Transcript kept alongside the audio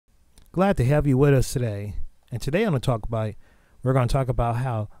Glad to have you with us today. And today on the we're going to talk about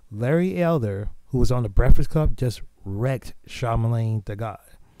how Larry Elder, who was on the Breakfast Club, just wrecked Chaelamagne the God.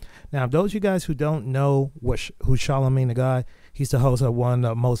 Now, those of you guys who don't know who Chaelamagne the God, he's the host of one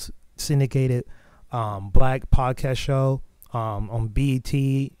of the most syndicated black podcast show on BET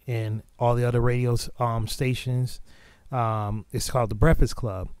and all the other radio stations. It's called The Breakfast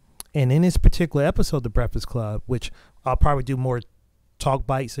Club. And in this particular episode, The Breakfast Club, which I'll probably do more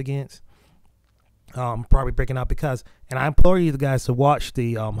TalkBytes against, probably breaking out and I implore you guys to watch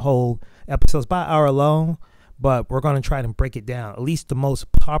the whole episodes by hour alone, but we're going to try to break it down, at least the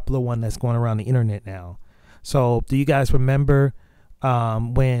most popular one that's going around the internet now. So do you guys remember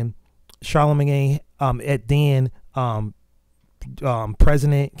when Chaelamagne at then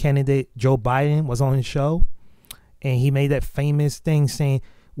president candidate Joe Biden was on his show, and he made that famous thing saying,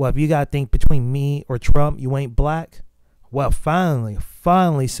 well, if you got to think between me or Trump, you ain't black. Well, finally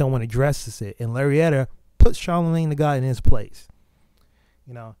someone addresses it, and Larry Elder puts Chaelamagne the God in his place.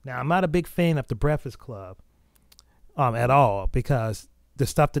 You know, now I'm not a big fan of the Breakfast Club at all, because the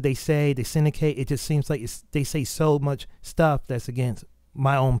stuff that they say, they syndicate, it just seems like they say so much stuff that's against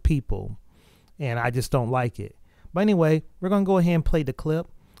my own people, and I just don't like it. But anyway, we're going to go ahead and play the clip,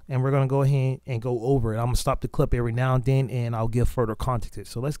 and we're going to go ahead and go over it. I'm going to stop the clip every now and then, and I'll give further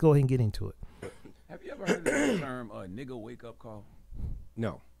context. So let's go ahead and get into it. Have you ever heard of the term nigga wake-up call?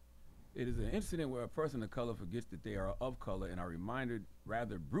 No. It is an incident where a person of color forgets that they are of color and are reminded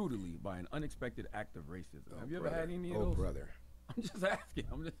rather brutally by an unexpected act of racism. Have you ever had any of those? Oh, brother. I'm just asking.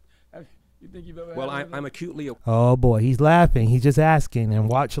 You think you've ever Well, had I'm acutely Oh, boy, he's laughing. He's just asking, and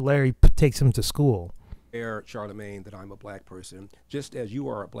watch Larry takes him to school. aware, Chaelamagne, that I'm a black person, just as you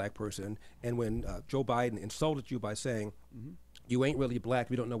are a black person. And when Joe Biden insulted you by saying, you ain't really black,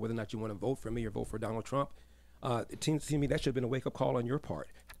 we don't know whether or not you want to vote for me or vote for Donald Trump, it seems to me that should have been a wake-up call on your part.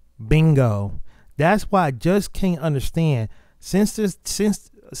 Bingo. That's why I just can't understand. Since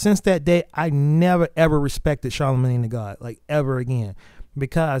that day, I never ever respected Chaelamagne the God, like ever again,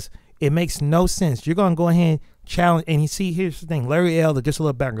 because it makes no sense. You're gonna go ahead and challenge, and you see, here's the thing: Larry Elder, just a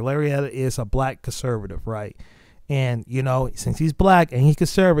little background. Larry Elder is a black conservative, right? And you know, since he's black and he's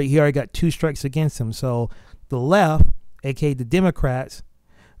conservative, he already got 2 strikes against him. So the left, aka the Democrats,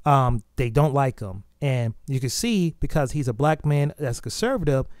 they don't like him. And you can see, because he's a black man that's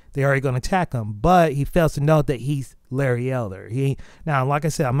conservative, they're already going to attack him. But he fails to know that he's Larry Elder. Now, like I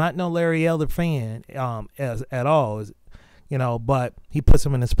said, I'm not no Larry Elder fan at all, you know, but he puts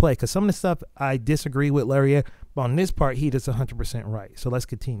him in his place. Because some of the stuff I disagree with Larry Elder, but on this part, he does 100% right. So let's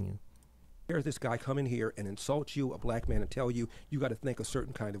continue. Here's this guy come in here and insult you, a black man, and tell you you got to think a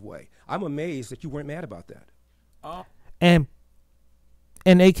certain kind of way. I'm amazed that you weren't mad about that. And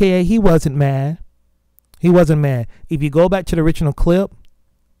AKA, he wasn't mad. He wasn't mad. If you go back to the original clip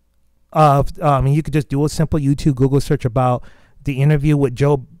and you could just do a simple YouTube Google search about the interview with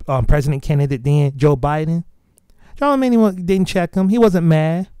President candidate then, Joe Biden. Chaelamagne didn't check him. He wasn't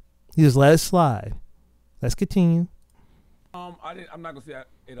mad. He just let it slide. Let's continue. I'm not gonna say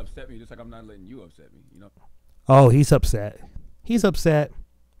it upset me, just like I'm not letting you upset me. You know. Oh, he's upset. He's upset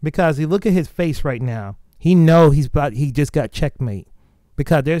because you look at his face right now. He know he just got checkmate.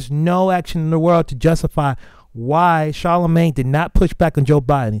 Because there's no action in the world to justify why Chaelamagne did not push back on Joe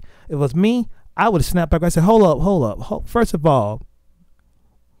Biden. If it was me, I would have snapped back. I said, hold up. First of all,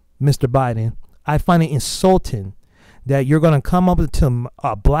 Mr. Biden, I find it insulting that you're going to come up to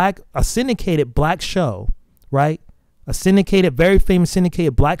a syndicated black show, right? A syndicated, very famous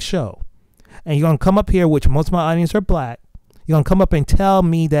syndicated black show. And you're going to come up here, which most of my audience are black. You're going to come up and tell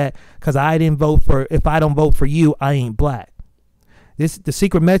me that because if I don't vote for you, I ain't black. The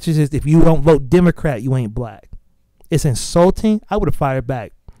secret message is, if you don't vote Democrat, you ain't black. It's insulting. I would have fired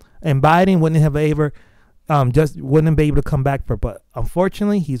back, and Biden wouldn't have wouldn't be able to come back but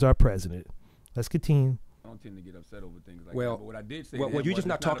unfortunately, he's our president. Let's continue. I don't tend to get upset over things like Well, that. But what I did say, well, you just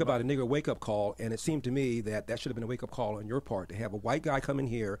not talk about a nigger wake-up call, and it seemed to me that should have been a wake-up call on your part to have a white guy come in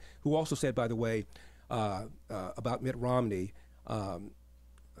here who also said, by the way, about Mitt Romney.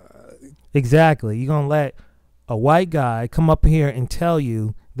 Exactly. You're gonna let a white guy come up here and tell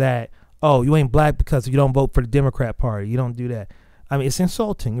you that, oh, you ain't black because you don't vote for the Democrat Party. You don't do that. I mean, it's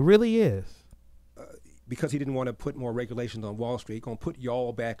insulting. It really is. Because he didn't want to put more regulations on Wall Street, going to put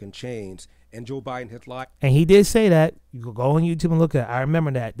y'all back in chains, and Joe Biden has lied. And he did say that. You can go on YouTube and look at it. I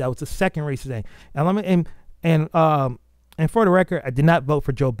remember that. That was the second racist thing. And for the record, I did not vote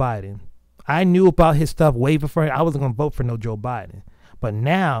for Joe Biden. I knew about his stuff way before. I wasn't going to vote for no Joe Biden. But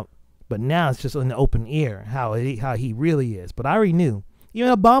now it's just in the open ear how he really is. But I already knew.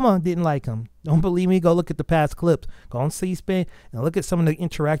 Even Obama didn't like him. Don't believe me? Go look at the past clips. Go on C-SPAN and look at some of the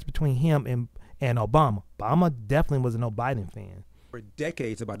interaction between him and Obama. Obama definitely was no Biden fan. For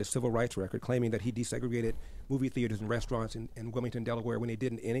decades about his civil rights record, claiming that he desegregated movie theaters and restaurants in Wilmington, Delaware, when he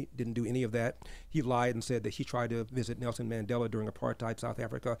didn't do any of that. He lied and said that he tried to visit Nelson Mandela during apartheid South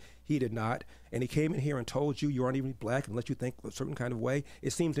Africa. He did not. And he came in here and told you aren't even black unless you think a certain kind of way.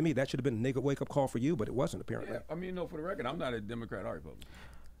 It seemed to me that should have been a nigga wake-up call for you, but it wasn't, apparently. Yeah, I mean, no, for the record, I'm not a Democrat or Republican.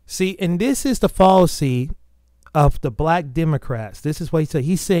 See, and this is the fallacy of the black Democrats. This is what he said.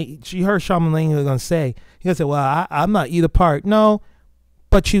 He said, she heard Chaelamagne was going to say, he'll say, well, I'm not either part. No,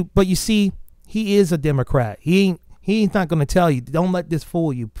 but you see, he is a Democrat. He ain't not going to tell you. Don't let this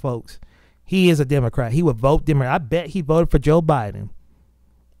fool you, folks. He is a Democrat. He would vote Democrat. I bet he voted for Joe Biden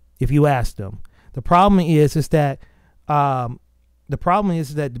if you asked him. The problem is that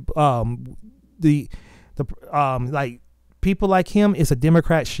like people like him is a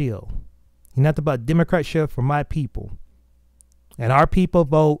Democrat shield. He's not about Democrat shield for my people. And our people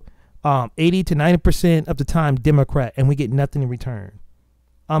vote 80 to 90% of the time Democrat, and we get nothing in return.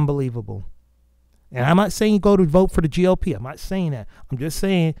 Unbelievable. And I'm not saying you go to vote for the GOP. I'm not saying that. I'm just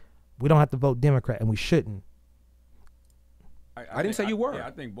saying we don't have to vote Democrat, and we shouldn't. I didn't say you were. Yeah,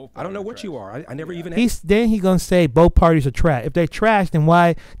 I think both. I don't know what you are. I never even. Then he's gonna say both parties are trash. If they're trash, then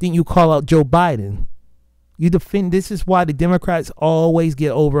why didn't you call out Joe Biden? You defend. This is why the Democrats always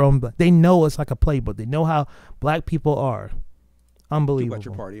get over on. They know it's like a playbook. They know how black people are. Unbelievable. About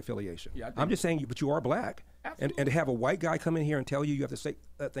your party affiliation. Yeah, I'm just saying, but you are black. And to have a white guy come in here and tell you you have to say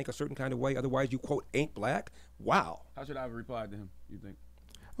think a certain kind of way, otherwise you quote ain't black. Wow. How should I have replied to him? You think?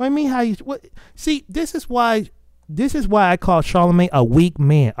 Well, I mean, how you what? See, this is why I call Chaelamagne a weak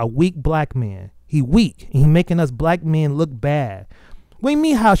man, a weak black man. He weak. And he making us black men look bad. What do you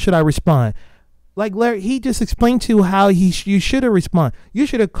mean? How should I respond? Like Larry, he just explained to you how you should have responded. You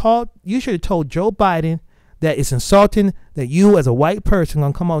should have called. You should have told Joe Biden that it's insulting that you as a white person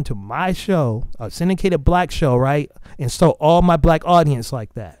gonna come on to my show, a syndicated black show, right? Insult all my black audience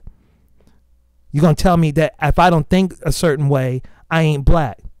like that. You're gonna tell me that if I don't think a certain way, I ain't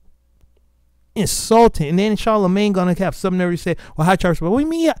black. Insulting. And then Chaelamagne gonna have some nerve to say, well, how Charles? What do you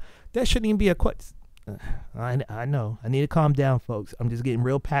mean? That shouldn't even be a question. I know. I need to calm down, folks. I'm just getting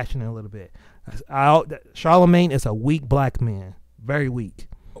real passionate a little bit. Chaelamagne is a weak black man. Very weak.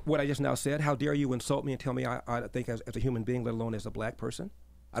 What I just now said, how dare you insult me and tell me I think as a human being, let alone as a black person?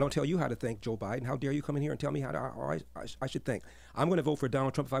 I don't tell you how to think, Joe Biden. How dare you come in here and tell me how I should think? I'm going to vote for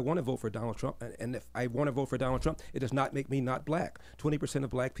Donald Trump if I want to vote for Donald Trump. And if I want to vote for Donald Trump, it does not make me not black. 20%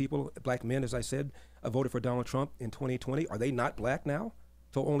 of black people, black men, as I said, voted for Donald Trump in 2020. Are they not black now?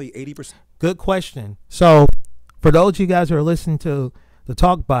 So only 80%? Good question. So for those of you guys who are listening to the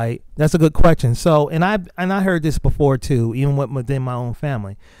TalkByte, that's a good question. So, and I heard this before too, even within my own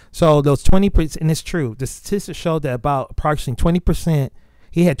family. So those 20%, and it's true. The statistics show that about approximately 20%,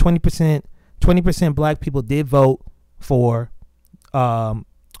 he had 20% black people did vote for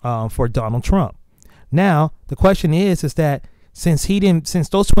Donald Trump. Now the question is that since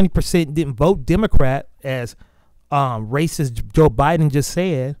those 20% didn't vote Democrat, as racist Joe Biden just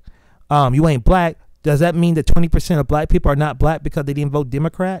said, you ain't black. Does that mean that 20% of black people are not black because they didn't vote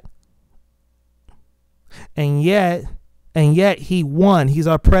Democrat? And yet he won. He's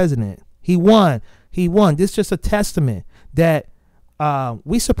our president. He won. This is just a testament that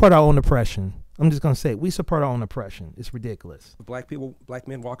we support our own oppression. I'm just going to say it. We support our own oppression. It's ridiculous. Black people, black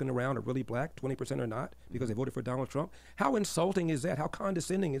men walking around are really black, 20% are not, because they voted for Donald Trump. How insulting is that? How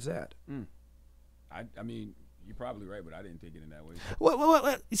condescending is that? I mean, you're probably right, but I didn't take it in that way.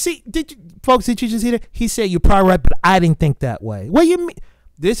 Well, see, did you just hear that? He said you're probably right, but I didn't think that way. What do you mean?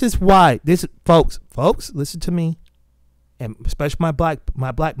 This is why. Folks, listen to me, and especially my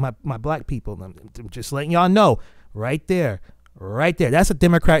black people. I'm just letting y'all know, right there. That's a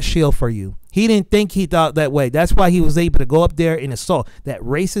Democrat shield for you. He didn't think he thought that way. That's why he was able to go up there and assault that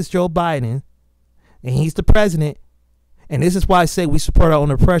racist Joe Biden, and he's the president. And this is why I say we support our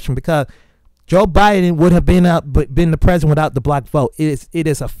own oppression, because Joe Biden would have been the president without the black vote. It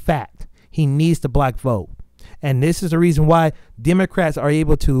is a fact. He needs the black vote. And this is the reason why Democrats are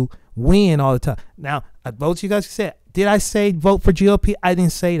able to win all the time. Now, votes you guys said, did I say vote for GOP? I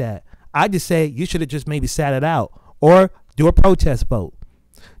didn't say that. I just say you should have just maybe sat it out or do a protest vote.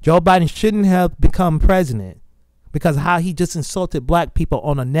 Joe Biden shouldn't have become president because of how he just insulted black people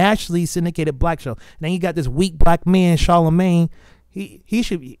on a nationally syndicated black show. Now you got this weak black man, Chaelamagne.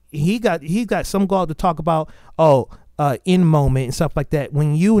 He got some gall to talk about in moment and stuff like that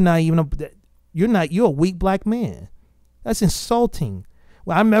when you're a weak black man. That's insulting.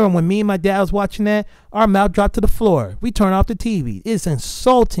 Well, I remember when me and my dad was watching that, our mouth dropped to the floor. We turned off the TV. It's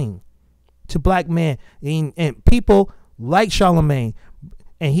insulting to black men and people like Chaelamagne,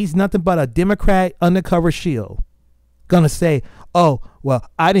 and he's nothing but a Democrat undercover shield. Gonna say, oh, well,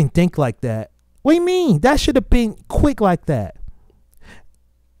 I didn't think like that. What do you mean? That should have been quick like that.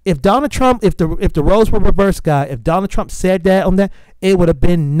 If Donald Trump, if the roles were reversed, guy, if Donald Trump said that on that, it would have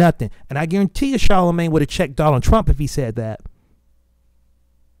been nothing. And I guarantee you Chaelamagne would have checked Donald Trump if he said that.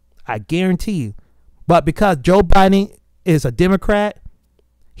 I guarantee you. But because Joe Biden is a Democrat,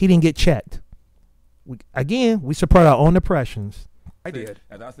 he didn't get checked. We support our own impressions. I did.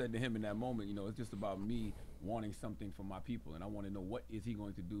 As I said to him in that moment, it's just about me wanting something for my people, and I want to know what is he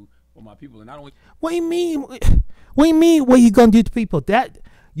going to do for my people. And not only. What do you mean? What do you mean? What are you gonna do to people? That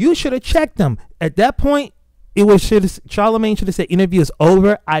you should have checked them at that point. Chaelamagne should have said, "Interview is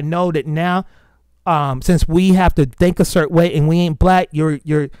over. I know that now. Since we have to think a certain way and we ain't black,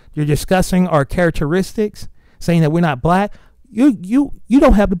 you're discussing our characteristics, saying that we're not black. You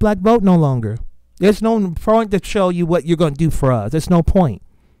don't have the black vote no longer. There's no point to show you what you're gonna do for us. There's no point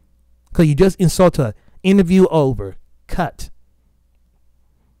because you just insulted us. Interview over. Cut.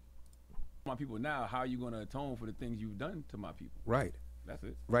 My people now, how are you going to atone for the things you've done to my people? Right. That's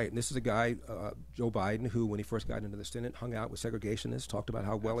it. Right. And this is a guy, Joe Biden, who, when he first got into the Senate, hung out with segregationists, talked about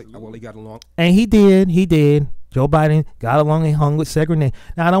how well he got along. And he did. Joe Biden got along and hung with segregationists.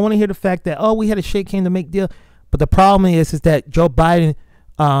 Now, I don't want to hear the fact that, we had a shake hand to make deal. But the problem is that Joe Biden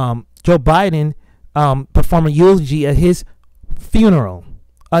performed a eulogy at his funeral.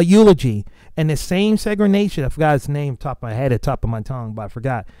 A eulogy. And the same segregation, I forgot his name, top of my tongue, but I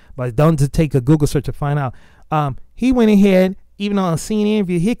forgot. But don't just take a Google search to find out. He went ahead, even on a CNN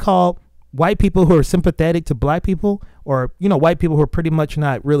interview, he called white people who are sympathetic to black people, or white people who are pretty much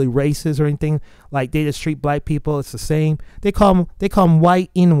not really racist or anything, like they just treat black people. It's the same. They call him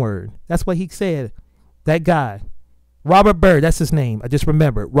white N-word. That's what he said. That guy, Robert Byrd. That's his name. I just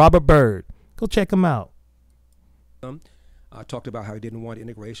remembered. Robert Byrd. Go check him out. Talked about how he didn't want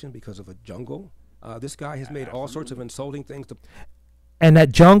integration because of a jungle. This guy has made all sorts of insulting things to. And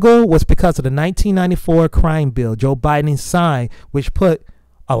that jungle was because of the 1994 crime bill Joe Biden signed, which put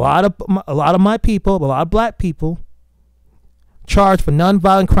a lot of my people, a lot of black people, charged for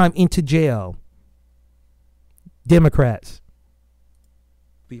nonviolent crime into jail. Democrats.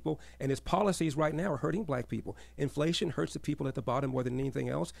 People, and his policies right now are hurting black people. Inflation hurts the people at the bottom more than anything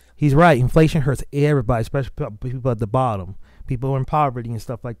else. He's right. Inflation hurts everybody, especially people at the bottom, people who are in poverty and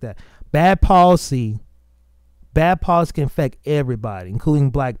stuff like that. Bad policy can affect everybody, including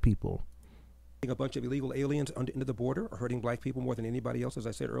black people. A bunch of illegal aliens into the border are hurting black people more than anybody else, as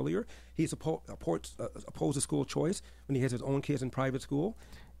I said earlier. He's opposed to school choice when he has his own kids in private school.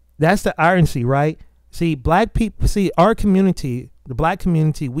 That's the irony, right? See, black people, our community, the black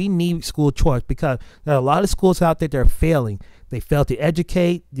community, we need school choice because there are a lot of schools out there that are failing. They fail to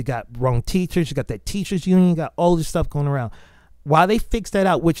educate. You got wrong teachers. You got that teachers union. You got all this stuff going around. While they fix that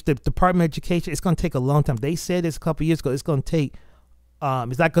out, which the Department of Education, it's going to take a long time. They said this a couple of years ago. It's going to take,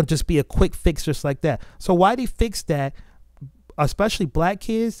 it's not going to just be a quick fix just like that. So why they fix that, especially black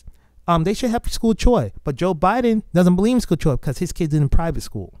kids, they should have school choice. But Joe Biden doesn't believe in school choice because his kids are in private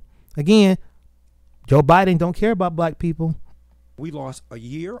school. Again, Joe Biden don't care about black people. We lost a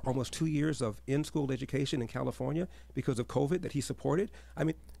year, almost 2 years of in-school education in California because of COVID that he supported. I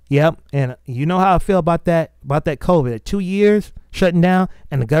mean, yep, and you know how I feel about that COVID. 2 years shutting down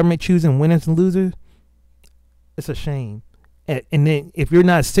and the government choosing winners and losers. It's a shame. And then if you're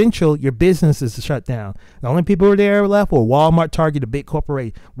not essential, your business is shut down. The only people who are there left were Walmart, Target, the big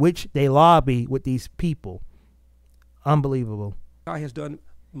corporation, which they lobby with these people. Unbelievable. Guy has done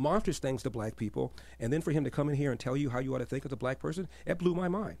monstrous things to black people, and then for him to come in here and tell you how you ought to think as a black person, it blew my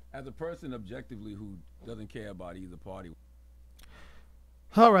mind. As a person objectively who doesn't care about either party.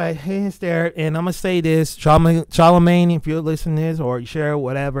 All right, it's there, and I'm gonna say this, Chaelamagne, if you're listening to this or you share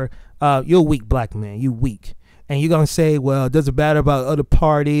whatever, you're a weak black man. You weak, and you're gonna say, well, it doesn't matter about other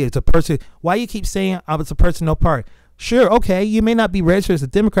party. It's a person. Why you keep saying it's a person, no party? Sure, okay, you may not be registered as a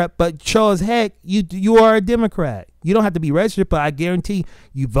Democrat, but sure as heck, you are a Democrat. You don't have to be registered, but I guarantee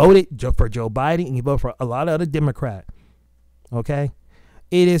you voted for Joe Biden and you voted for a lot of other Democrats. Okay?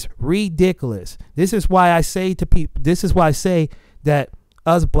 It is ridiculous. This is why I say to people, that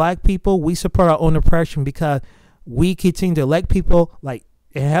us black people, we support our own oppression because we continue to elect people and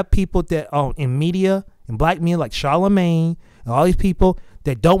have people that are in media, in black media like Chaelamagne and all these people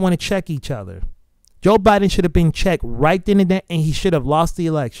that don't want to check each other. Joe Biden should have been checked right then and there, and he should have lost the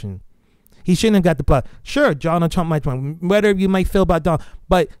election. He shouldn't have got the plot. Sure, Donald Trump might win, whatever you might feel about Donald,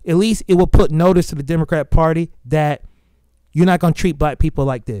 but at least it will put notice to the Democrat Party that You're not going to treat black people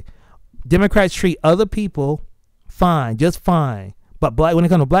like this. Democrats treat other people fine, just fine. But when it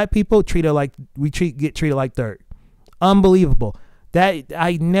comes to black people, get treated like dirt. Unbelievable. That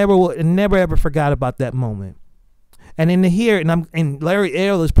I never ever forgot about that moment. And and Larry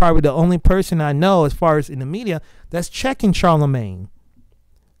Elder is probably the only person I know as far as in the media that's checking Chaelamagne.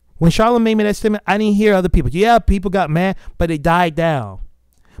 When Chaelamagne made that statement, I didn't hear other people. Yeah, people got mad, but it died down.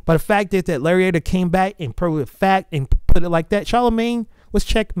 But the fact is that Larry Elder came back and proved a fact and put it like that. Chaelamagne was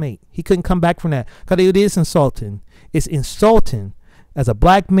checkmate. He couldn't come back from that because it is insulting. It's insulting as a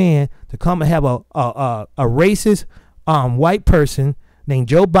black man to come and have a racist white person named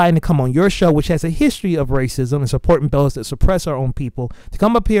Joe Biden to come on your show, which has a history of racism and supporting bills that suppress our own people, to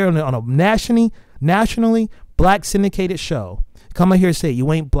come up here on a nationally black syndicated show. Come up here and say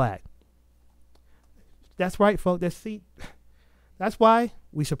you ain't black. That's right, folks. That's why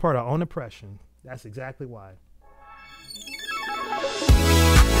we support our own oppression. That's exactly why.